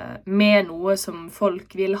 med noe som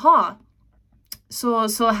folk vil ha,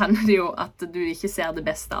 så hender det jo at du ikke ser det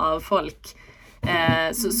beste av folk.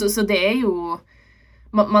 Så det jo...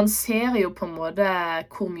 Man ser jo på en måte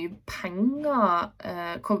hvor mye penger,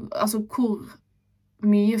 altså hvor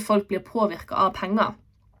mye folk blir påvirket av penger.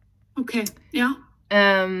 Ok, ja.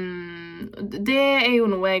 Det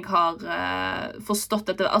jo noe jeg har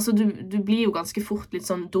forstått etter. Altså du blir jo ganske fort litt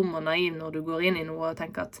sånn dum og naiv når du går inn i noe og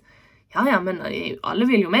tenker at ja, men alle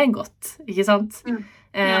vil jo meg godt, ikke sant?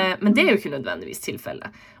 Men det jo ikke nødvendigvis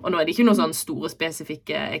tilfellet. Og nå det ikke noen sånne store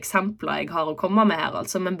spesifikke eksempler jeg har å komme med her,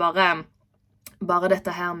 altså, men bare dette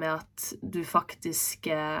her med at du faktisk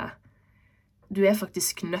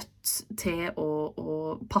nødt til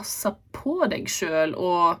å passe på deg selv,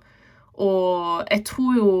 og jeg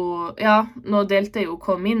tror jo, ja, nå delte jeg jo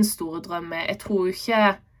hva min store drøm jeg tror jo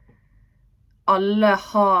ikke alle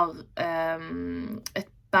har et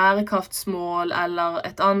bærekraftsmål eller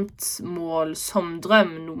et annet mål som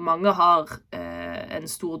drøm. Mange har en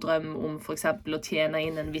stor drøm om for eksempel å tjene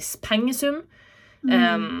inn en viss pengesum,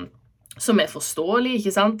 som forståelig,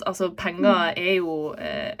 ikke sant? Altså, penger jo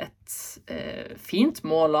et fint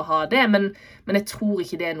mål å ha det, men jeg tror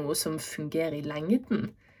ikke det noe som fungerer i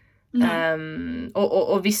lengden.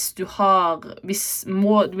 Og hvis du har hvis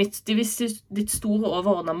ditt store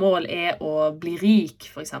overordnede mål å bli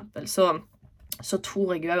rik, for eksempel, så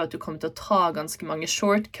tror jeg jo at du kommer til å ta ganske mange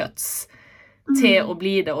shortcuts til å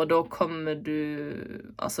bli det, og da kommer du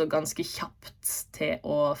altså ganske kjapt til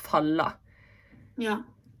å falle. Ja.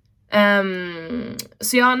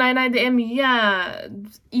 Så ja, nei, det mye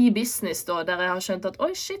i business da, der jeg har skjønt at,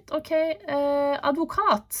 oi shit, ok,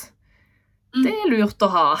 advokat, det lurt å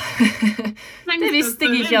ha. Det visste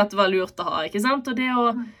jeg ikke at det var lurt å ha, ikke sant? Og det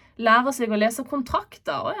å lære seg å lese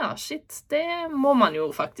kontrakter, ja, shit, det må man jo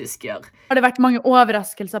faktisk gjøre. Har det vært mange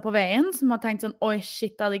overraskelser på veien som har tenkt sånn, oi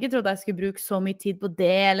shit, jeg hadde ikke trodd jeg skulle bruke så mye tid på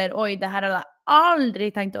det, eller oi, det her hadde jeg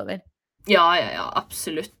aldri tenkt over? Ja,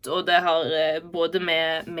 absolutt. Og det har både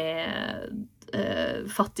med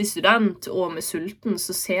fattig student og med sulten,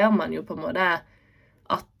 så ser man jo på en måte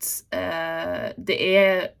at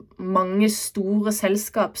det mange store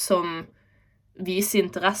selskap som vise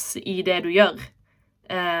interesse i det du gjør.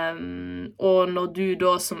 Og når du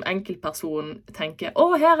da som enkeltperson tenker,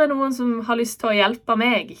 her noen som har lyst til å hjelpe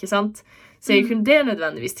meg, ikke sant? Så jo ikke det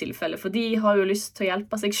nødvendigvis tilfelle, for de har jo lyst til å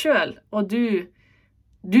hjelpe seg selv, og du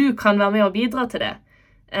kan være med og bidra til det.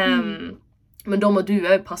 Men da må du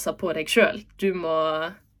også passe på deg selv. Du må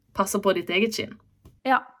passe på ditt eget skinn.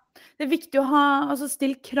 Ja, det viktig å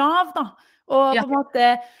stille krav da, og på en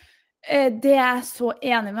måte, det så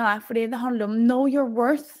enig med deg, fordi det handler om know your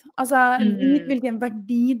worth, vit hvilken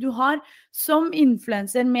verdi du har. Som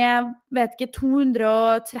influencer med, vet ikke,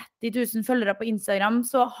 230 000 følgere på Instagram,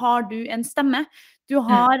 så har du en stemme. Du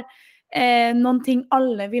har noen ting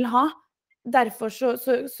alle vil ha. Derfor så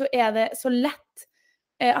det så lett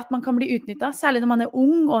at man kan bli utnyttet, særlig når man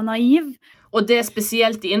ung og naiv. Og det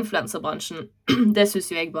spesielt i influencerbransjen, det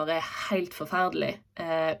synes jo jeg bare helt forferdelig.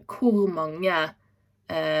 Hvor mange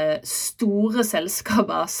store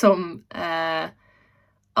selskaper som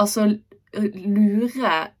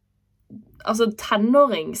lurer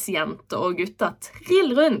tenåringsjenter og gutter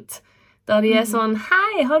trill rundt, der de sånn,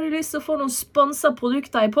 hei, har du lyst til å få noen sponset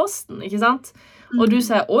produkter i posten, ikke sant? Og du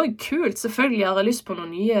sier, kult, selvfølgelig har jeg lyst på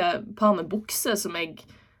noen nye par med bukser som jeg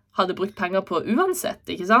hadde brukt penger på uansett,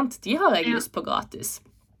 ikke sant? De har jeg lyst på gratis.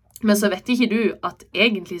 Men så vet ikke du at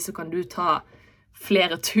egentlig så kan du ta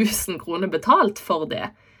flere 1000 kroner betalt for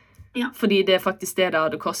det. Fordi det faktisk det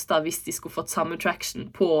hadde kostet hvis de skulle fått samme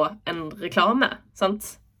traction på en reklame,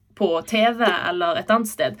 sant? På TV eller et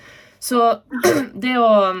annet sted. Så det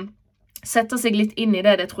å sette seg litt inn i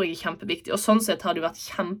det tror jeg kjempeviktig. Og sånn sett har det vært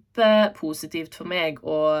kjempepositivt for meg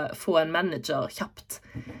å få en manager kjapt.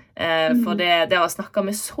 For det har jeg snakket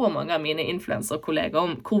med så mange av mine influencer-kolleger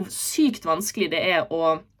om hvor sykt vanskelig det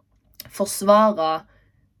å forsvare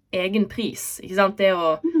egen pris. Ikke sant?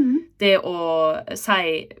 Det å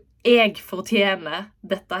si jeg fortjener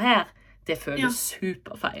dette her, det føles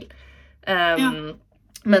superfeil.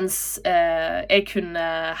 Mens jeg kunne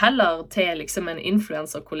heller til liksom en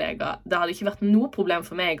influencer-kollega. Det hadde ikke vært noe problem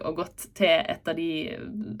for meg å gått til et av de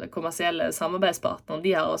kommersielle samarbeidspartnerne.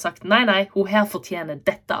 De har sagt, nei, hun her fortjener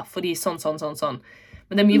dette, fordi sånn.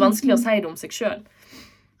 Men det mye vanskeligere å si det om seg selv.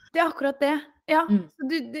 Det akkurat det. Ja,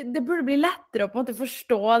 det burde bli lettere å på en måte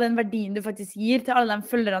forstå den verdien du faktisk gir til alle de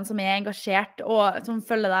følgerne som engasjert, og som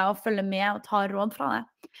følger deg og følger med og tar råd fra deg.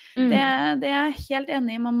 Det er jeg helt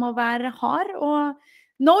enig i. Man må være hard og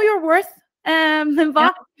know your worth. Men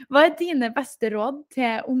hva dine beste råd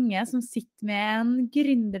til unge som sitter med en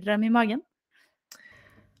gründerdrøm i magen?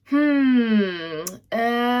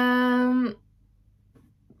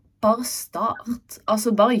 Bare start.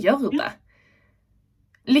 Bare gjør det.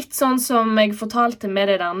 Litt sånn som jeg fortalte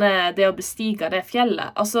med det å bestige det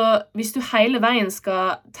fjellet. Hvis du hele veien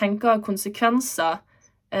skal tenke konsekvenser,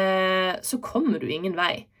 så kommer du ingen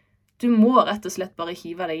vei. Du må rett og slett bare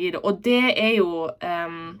hive deg i det. Og det er jo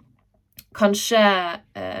kanskje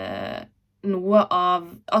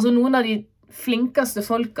noen av de flinkeste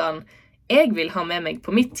folkene jeg vil ha med meg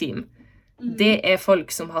på mitt team. Det er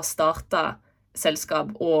folk som har startet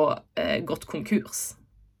selskap og gått konkurs.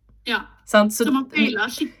 Ja, så man feiler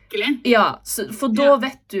skikkelig. Ja, for da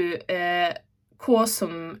vet du hva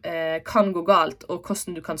som kan gå galt, og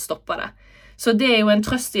hvordan du kan stoppe det. Så det er jo en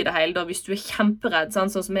trøst i det hele, da, hvis du er kjemperedd,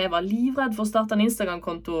 sånn som jeg var livredd for å starte en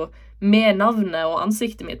Instagram-konto med navnet og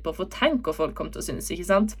ansiktet mitt på, for tenk hva folk kom til å synes, ikke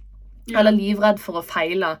sant? Eller livredd for å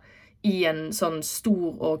feile i en sånn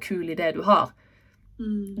stor og kul idé du har.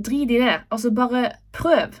 Drit i det, bare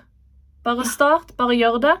prøv. Bare start, bare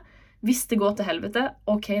gjør det. Hvis det går til helvete,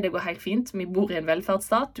 det går helt fint. Vi bor i en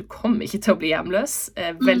velferdsstat. Du kommer ikke til å bli hjemløs.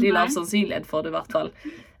 Veldig lav sannsynlighet for det i hvert fall.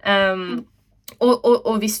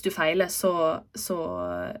 Og hvis du feiler, så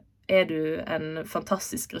er du en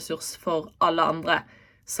fantastisk ressurs for alle andre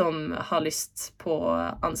som har lyst på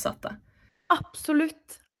ansatte.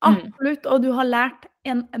 Absolutt. Og du har lært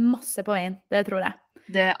en masse på veien. Det tror jeg.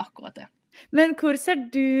 Det er akkurat det. Men hvor ser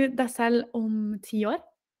du deg selv om 10 år?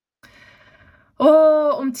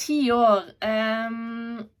 Og om 10 år,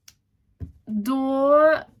 da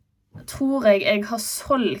tror jeg har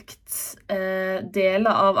solgt deler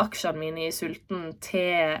av aksjene mine i Sulten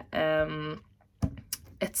til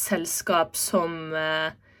et selskap som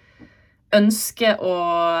ønsker å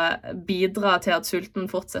bidra til at Sulten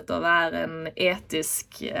fortsetter å være en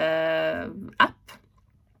etisk app.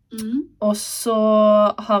 Og så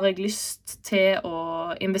har jeg lyst til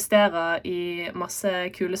å investere i masse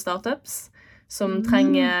kule startups som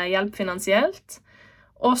trenger hjelp finansielt.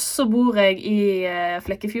 Og så bor jeg i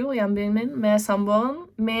Flekkefjord, hjembyen min, med samboeren,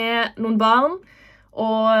 med noen barn,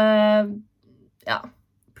 og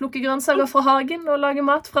plukke grønnsaker fra hagen og lage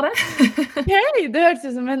mat fra det. Hei, det høres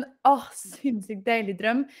ut som en sinnssykt deilig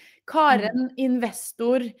drøm. Karen,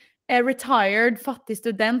 investor, retired, fattig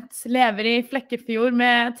student, lever i Flekkefjord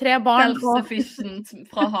med 3 barn. Self-sufficient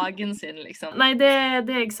fra hagen sin, liksom. Nei, det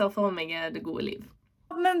jeg ser for meg er det gode liv.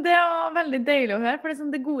 Men det var veldig deilig å høre, for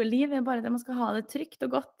det gode liv er bare det man skal ha det trygt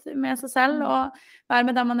og godt med seg selv, og være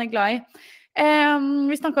med dem man er glad i.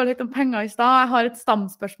 Vi snakket litt om penger i sted. Jeg har et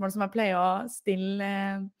stamspørsmål som jeg pleier å stille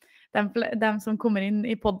dem som kommer inn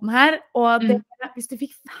i podden her, og det er, hvis du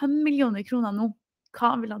fikk 5 millioner kroner nå, hva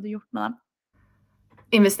ville du gjort med dem?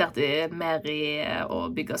 Investert mer i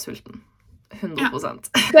å bygge sulten.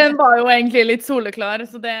 100%. Den var jo egentlig litt soleklar,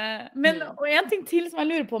 så det... Men, og en ting til som jeg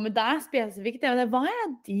lurer på med deg spesifikt, det er hva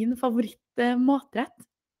er din favorittmatrett?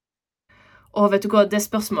 Og vet du hva, det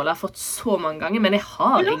spørsmålet har jeg fått så mange ganger, men jeg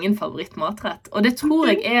har ingen favorittmatrett. Og det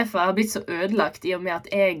tror jeg for jeg har blitt så ødelagt i og med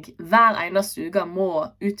at jeg hver eneste uke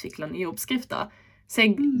må utvikle nye oppskrifter.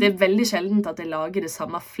 Så det er veldig sjeldent at jeg lager det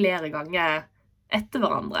samme flere ganger etter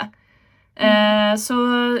hverandre. Så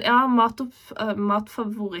ja,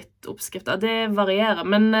 matfavorittoppskrifter, det varierer.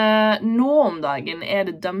 Men nå om dagen er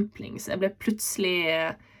det dumplings. Jeg ble plutselig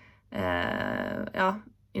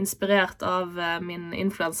inspirert av min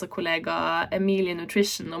influencerkollega Emilie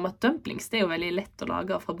Nutrition om at dumplings, det er jo veldig lett å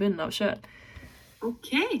lage fra bunnen av selv.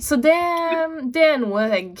 Ok. Så det er noe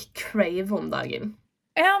jeg craver om dagen.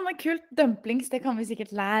 Ja, men kult. Dumplings, det kan vi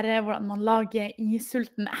sikkert lære hvordan man lager i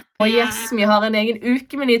sulten app. Og yes, vi har en egen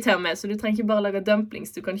ukemeny til med, så du trenger ikke bare lage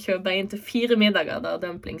dumplings. Du kan kjøpe inn til 4 middager, der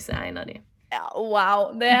dumplings er en av de. Ja,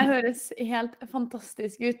 wow. Det høres helt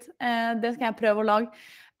fantastisk ut. Det skal jeg prøve å lage.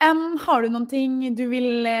 Har du noen ting du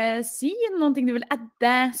vil si? Noen ting du vil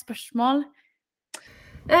adde? Spørsmål?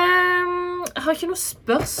 Jeg har ikke noe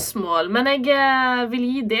spørsmål, men jeg vil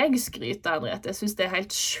gi deg skryt, Henriette. Jeg synes det er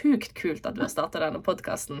helt sjukt kult at du har startet denne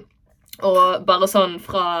podcasten. Og bare sånn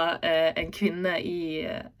fra en kvinne i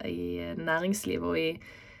næringsliv og i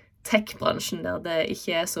tech-bransjen, der det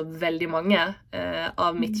ikke er så veldig mange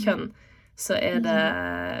av mitt kjønn, så er det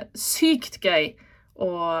sykt gøy å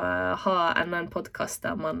ha enda en podcast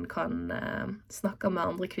der man kan snakke med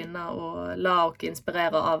andre kvinner og la oss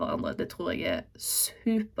inspirere av hverandre. Det tror jeg er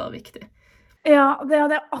superviktig. Ja, det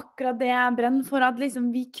er akkurat det jeg brenner for, at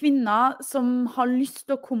liksom vi kvinner som har lyst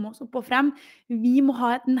til å komme oss opp og frem, vi må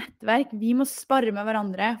ha et nettverk, vi må spare med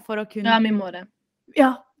hverandre for å kunne... Ja, vi må det.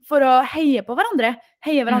 Ja, for å heie på hverandre,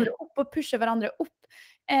 heie hverandre opp og pushe hverandre opp.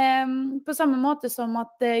 På samme måte som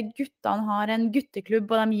at guttene har en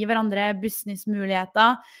gutteklubb og de gir hverandre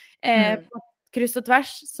businessmuligheter på kryss og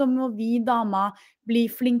tvers, så må vi damer bli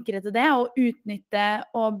flinkere til det og utnytte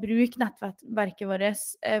og bruke nettverket vårt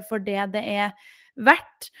for det det er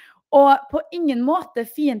verdt. Og på ingen måte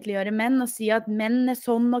fiendtliggjøre menn og si at menn er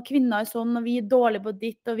sånn og kvinner er sånn og vi er dårlige på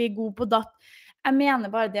ditt og vi er gode på datt. Jeg mener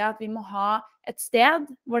bare det at vi må ha et sted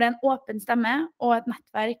hvor det er en åpen stemme og et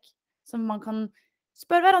nettverk som man kan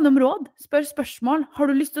spørre hverandre om råd, spør spørsmål. Har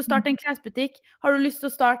du lyst til å starte en klesbutikk? Har du lyst til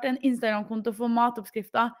å starte en Instagram-konto for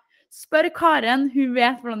matoppskrifter? Spør Karen, hun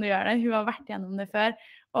vet hvordan du gjør det. Hun har vært gjennom det før.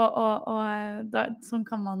 Og sånn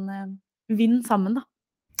kan man vinne sammen, da.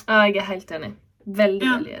 Ja, jeg er helt enig.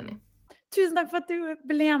 Veldig enig. Tusen takk for at du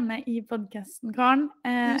ble med i podcasten, Karen.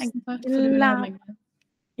 Tusen takk for at du ville ha meg med.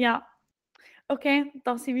 Ja. Ok,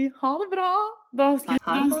 da sier vi ha det bra. Da skal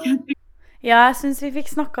Ha det. Ja, jeg synes vi fikk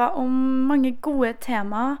snakket om mange gode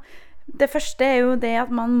temaer. Det første er jo det at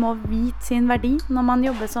man må vite sin verdi. Når man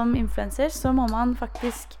jobber som influencer, så må man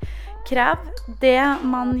faktisk kreve det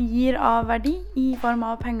man gir av verdi i form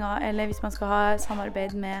av penger, eller hvis man skal ha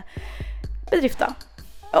samarbeid med bedrifter.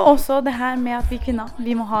 Og også det her med at vi kvinner,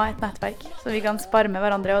 vi må ha et nettverk, så vi kan spare med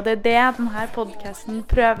hverandre. Og det er det denne podcasten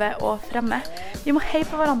prøver å fremme. Vi må heie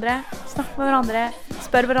på hverandre, snakke med hverandre,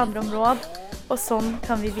 spørre hverandre om råd, og sånn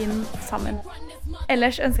kan vi vinne sammen.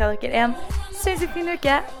 Ellers ønsker jeg dere en sinnssykt fin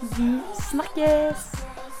uke. Vi snakkes!